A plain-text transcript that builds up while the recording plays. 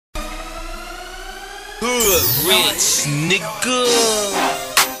Hood rich, nigga.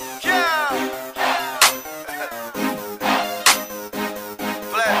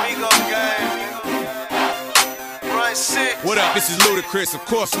 What up? This is Ludacris. Of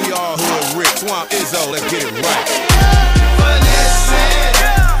course we all hood rich. Swamp Izzo, let's get it right.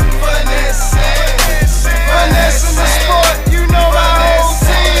 Finessin the sport, you know my whole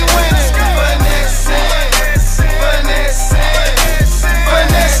team winning.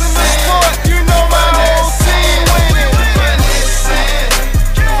 Finessin the sport, you know my whole team winning.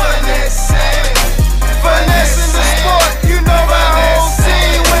 Finessin the sport, you know my whole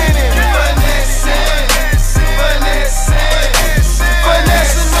team winning.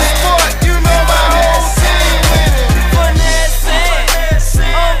 Finessin the sport, you know my whole team winning. Finessin,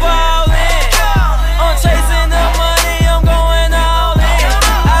 I'm ballin', I'm chasing the money, I'm going all in.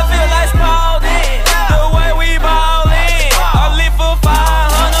 I feel like Spalding, the way we ballin'. I live for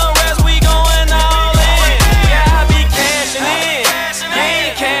 500 rest, we going all in. Yeah, I be cashing in, you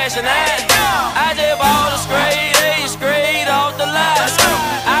ain't cashing out. I just bought a straight off the lot.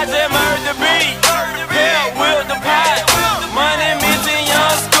 I just murdered the beat, hell with the pot. Money missing,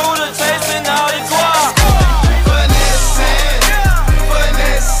 young scooter chasing all your guap.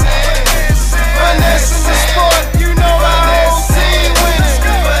 Finessin the sport, you know my whole team winning.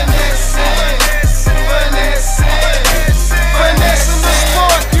 Finessin the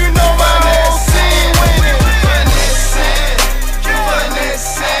sport, you know my whole team winning.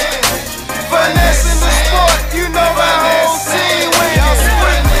 Finessin the sport, you know my whole team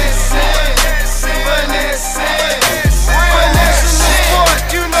winning. Finessin the sport,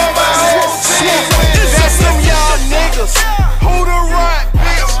 you know my whole team winning. That's them young niggas who the rock,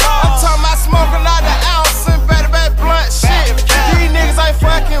 bitch. I'm talking about smoke a lot of ounce and bad blunt shit. These niggas ain't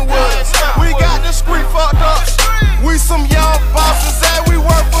fucking with us. We got the street fucked up. We some young bosses that we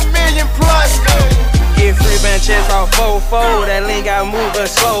work for million plus. Get free bench chest off 4-4, that lean got moved in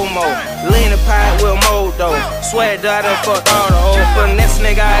slow-mo. Lean the pipe with modo. Sweat dot and fucked all the old. Finesse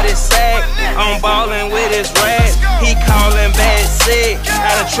nigga out his sack. I'm ballin' with his rag. He callin' bad sick.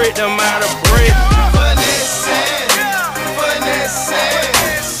 I done tricked him out of brick.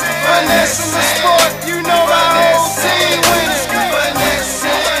 Finessin the sport, you know my whole team winning.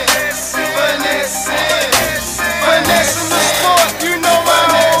 Finessin the sport, you know my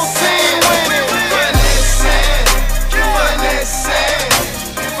whole team winning.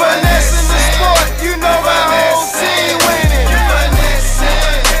 Finessin the sport, you know my whole team winning.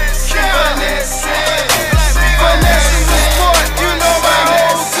 Finessin the sport, you know my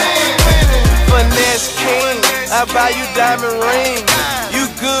whole team winning. Finesse king, I buy you diamond rings. You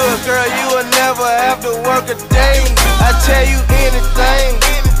good, girl, you will never have to work a day. I tell you anything,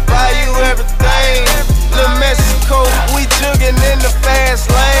 buy you everything. Little Mexico, we jugging in the fast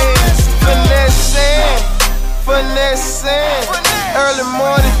lane. Finessing. Early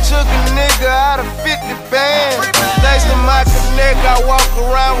morning took a nigga out of 50 bands. Thanks to my connect, I walk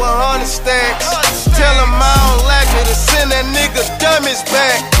around with 100 stacks. Tell him